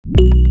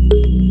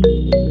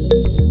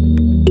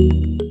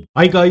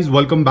Hi guys,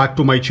 welcome back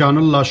to my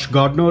channel Lush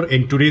Gardener.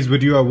 In today's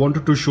video I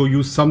wanted to show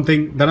you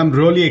something that I'm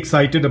really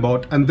excited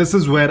about, and this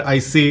is where I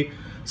say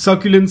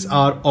succulents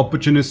are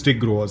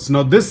opportunistic growers.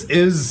 Now this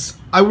is,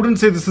 I wouldn't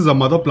say this is a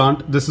mother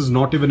plant. This is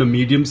not even a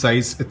medium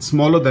size. It's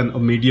smaller than a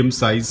medium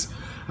size,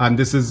 and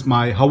this is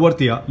my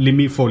Haworthia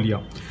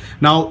limifolia.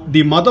 Now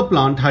the mother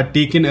plant had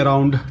taken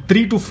around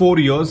 3 to 4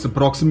 years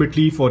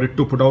approximately for it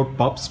to put out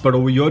pups, but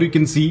over here you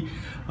can see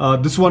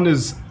this one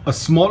is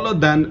smaller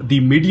than the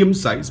medium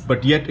size,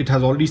 but yet it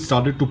has already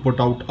started to put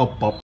out a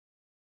pup.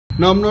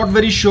 Now I'm not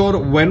very sure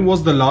when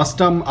was the last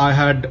time I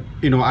had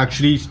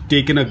actually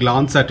taken a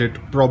glance at it.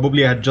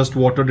 Probably I had just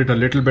watered it a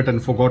little bit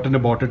and forgotten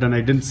about it, and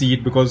I didn't see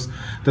it because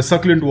the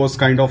succulent was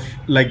kind of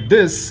like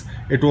this.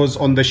 It was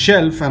on the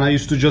shelf and I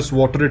used to just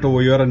water it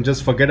over here and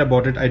just forget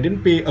about it. I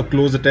didn't pay a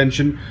close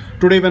attention.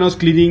 Today when I was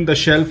cleaning the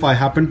shelf, I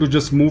happened to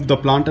just move the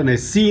plant and I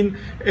seen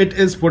it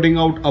is putting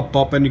out a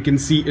pup, and you can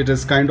see it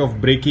is kind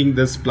of breaking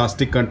this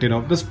plastic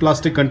container. This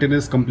plastic container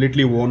is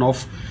completely worn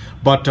off,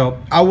 but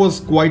I was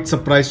quite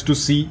surprised to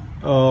see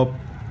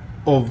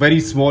a very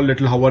small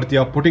little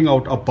Haworthia putting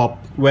out a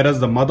pup, whereas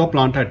the mother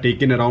plant had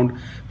taken around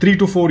 3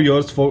 to 4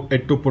 years for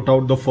it to put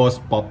out the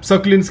first pup.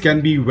 Succulents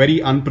can be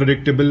very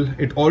unpredictable.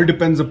 It all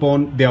depends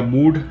upon their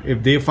mood.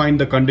 If they find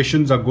the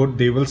conditions are good,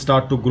 they will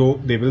start to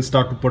grow, they will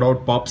start to put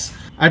out pups.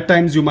 At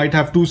times you might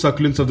have two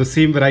succulents of the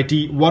same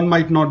variety. One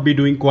might not be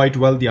doing quite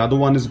well, the other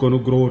one is going to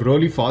grow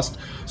really fast.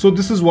 So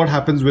this is what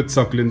happens with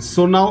succulents.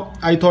 So now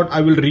I thought I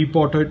will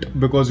repot it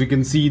because you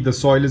can see the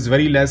soil is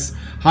very less,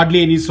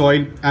 hardly any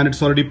soil, and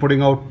it's already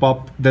putting out pup.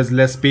 There's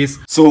less space.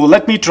 So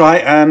let me try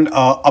and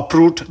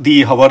uproot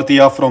the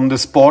Haworthia from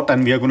this pot,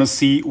 and we are going to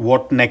see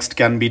what next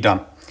can be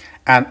done.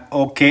 And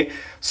okay,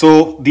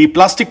 so the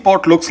plastic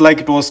pot looks like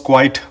it was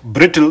quite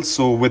brittle,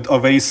 so with a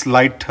very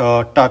slight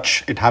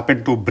touch it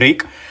happened to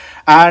break,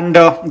 and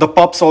the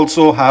pups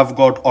also have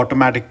got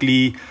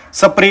automatically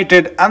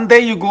separated, and there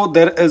you go,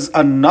 there is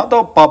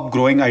another pup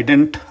growing. I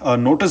didn't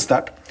notice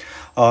that.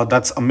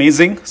 That's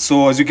amazing.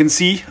 So as you can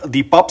see,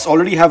 the pups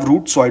already have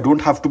roots, so I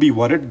don't have to be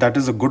worried. That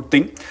is a good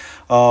thing.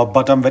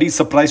 But I'm very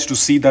surprised to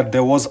see that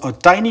there was a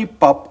tiny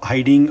pup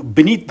hiding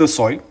beneath the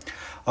soil.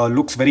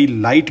 Looks very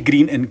light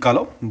green in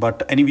color,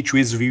 but any which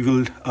ways we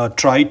will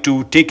try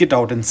to take it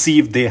out and see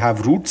if they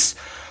have roots.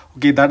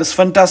 Okay, that is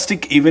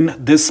fantastic. Even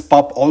this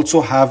pup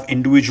also have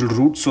individual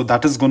roots, so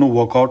that is going to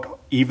work out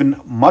even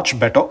much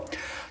better.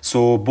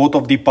 So both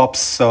of the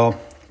pups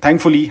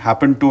thankfully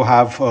happen to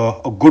have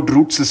a good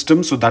root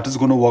system, so that is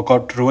going to work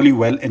out really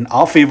well in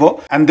our favor.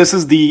 And this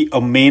is the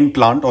main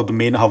plant, or the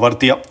main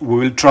Haworthia. We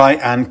will try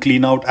and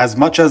clean out as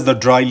much as the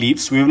dry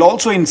leaves. We will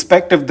also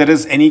inspect if there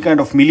is any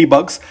kind of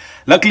mealybugs.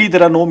 Luckily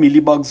there are no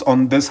mealybugs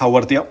on this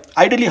Haworthia.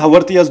 Ideally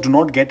Haworthias do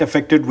not get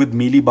affected with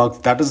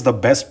mealybugs. That is the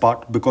best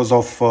part. Because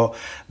of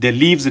their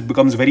leaves, it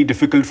becomes very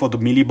difficult for the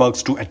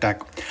mealybugs to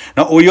attack.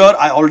 Now over here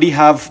I already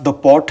have the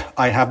pot.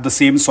 I have the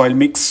same soil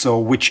mix,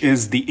 which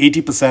is the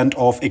 80%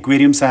 of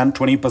aquarium sand,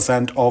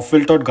 20% of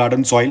filtered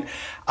garden soil.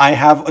 I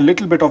have a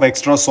little bit of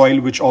extra soil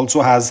which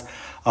also has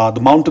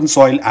the mountain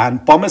soil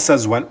and pumice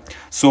as well.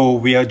 So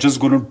we are just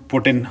going to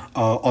put in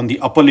on the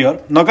upper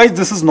layer. Now guys,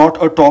 this is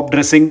not a top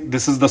dressing.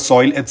 This is the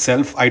soil itself.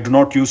 I do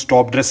not use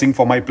top dressing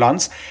for my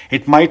plants.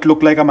 It might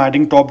look like I'm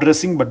adding top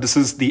dressing, but this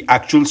is the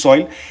actual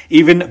soil.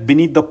 Even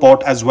beneath the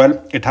pot as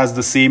well, it has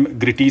the same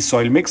gritty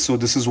soil mix. So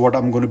this is what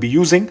I'm going to be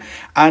using,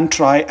 and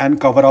try and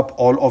cover up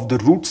all of the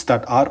roots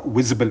that are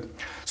visible.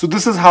 So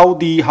this is how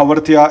the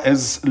Haworthia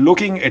is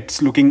looking.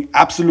 It's looking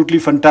absolutely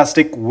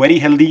fantastic, very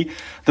healthy.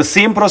 The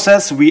same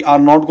process, we are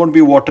not going to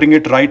be watering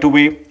it right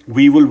away.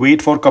 We will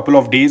wait for a couple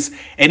of days.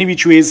 Any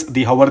which ways,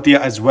 the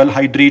Haworthia is well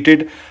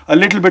hydrated. A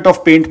little bit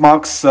of paint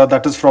marks,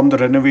 that is from the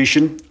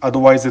renovation.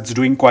 Otherwise, it's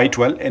doing quite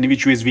well. Any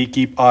which ways, we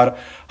keep our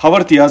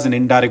Haworthias in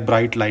indirect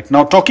bright light.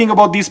 Now, talking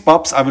about these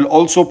pups, I will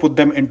also put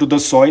them into the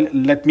soil.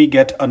 Let me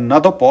get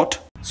another pot.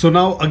 So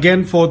now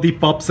again for the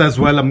pups as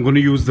well, I'm going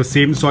to use the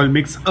same soil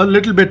mix, a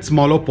little bit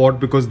smaller pot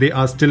because they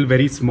are still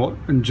very small,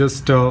 and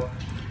just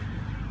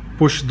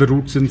push the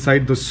roots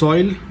inside the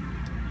soil.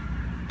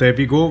 There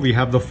we go. We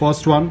have the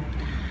first one,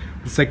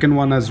 the second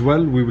one as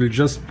well. We will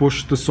just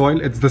push the soil.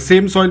 It's the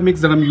same soil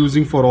mix that I'm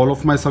using for all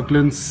of my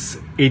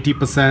succulents.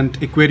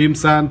 80% aquarium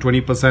sand,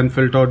 20%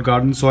 filtered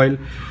garden soil.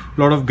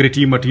 A lot of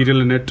gritty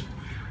material in it.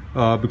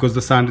 Because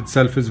the sand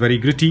itself is very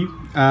gritty.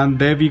 And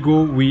there we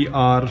go, we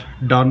are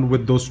done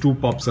with those two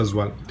pups as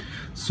well.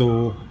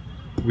 So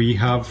we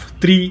have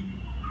 3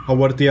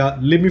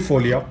 Haworthia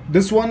limifolia.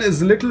 This one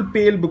is a little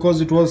pale because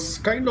it was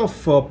kind of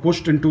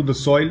pushed into the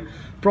soil.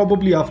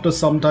 Probably after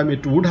some time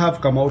it would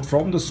have come out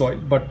from the soil,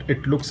 but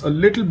it looks a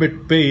little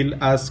bit pale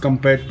as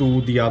compared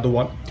to the other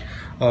one.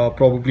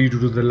 Probably due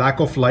to the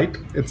lack of light.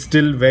 It's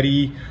still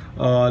very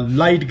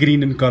light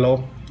green in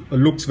color.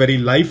 Looks very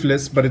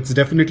lifeless, but it's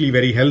definitely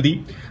very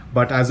healthy.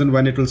 But as and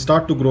when it will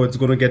start to grow, it's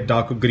going to get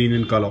darker green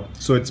in color.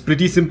 So it's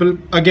pretty simple.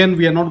 Again,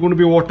 we are not going to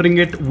be watering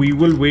it. We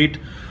will wait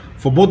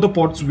for both the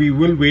pots. We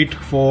will wait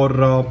for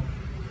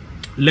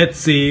let's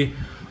say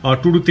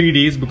 2 to 3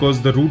 days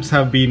because the roots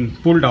have been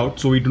pulled out,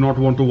 so we do not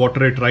want to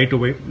water it right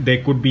away.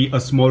 There could be a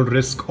small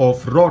risk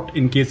of rot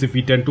in case if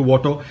we tend to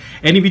water.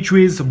 Any which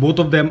ways, both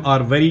of them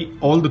are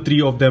all the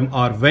three of them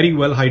are very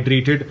well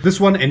hydrated. This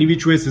one, any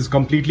which ways, is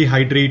completely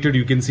hydrated.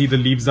 You can see the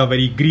leaves are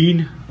very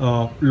green,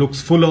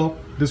 looks fuller.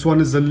 This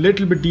one is a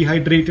little bit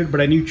dehydrated, but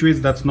any which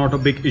ways, that's not a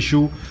big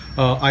issue.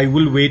 I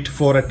will wait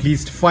for at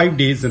least 5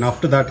 days, and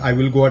after that I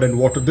will go ahead and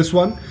water this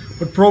one,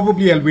 but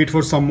probably I'll wait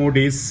for some more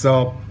days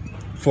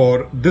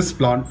for this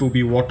plant to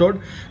be watered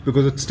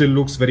because it still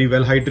looks very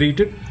well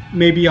hydrated.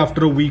 Maybe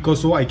after a week or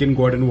so I can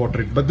go ahead and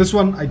water it, but this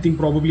one I think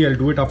probably I'll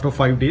do it after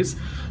 5 days.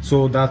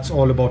 So that's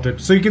all about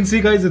it. So you can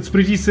see, guys, it's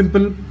pretty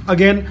simple.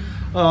 Again,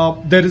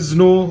 there is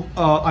no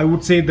I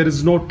would say there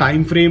is no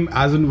time frame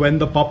as in when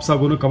the pups are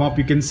going to come up.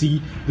 You can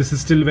see this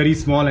is still very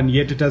small and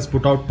yet it has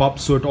put out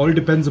pups, so it all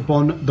depends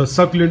upon the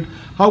succulent,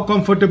 how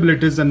comfortable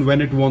it is and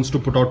when it wants to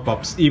put out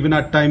pups. Even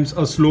at times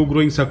a slow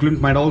growing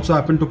succulent might also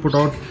happen to put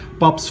out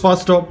pups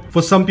faster.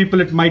 For some people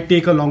it might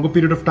take a longer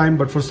period of time,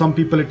 but for some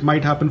people it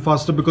might happen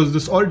faster because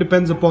this all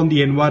depends upon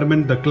the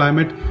environment, the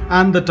climate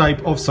and the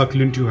type of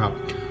succulent you have.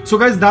 So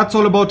guys, that's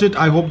all about it.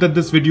 I hope that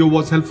this video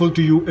was helpful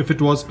to you. If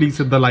it was, please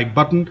hit the like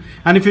button,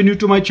 and if you're new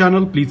to my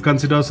channel, please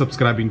consider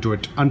subscribing to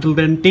it. Until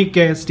then, take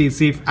care, stay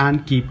safe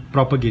and keep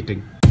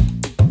propagating.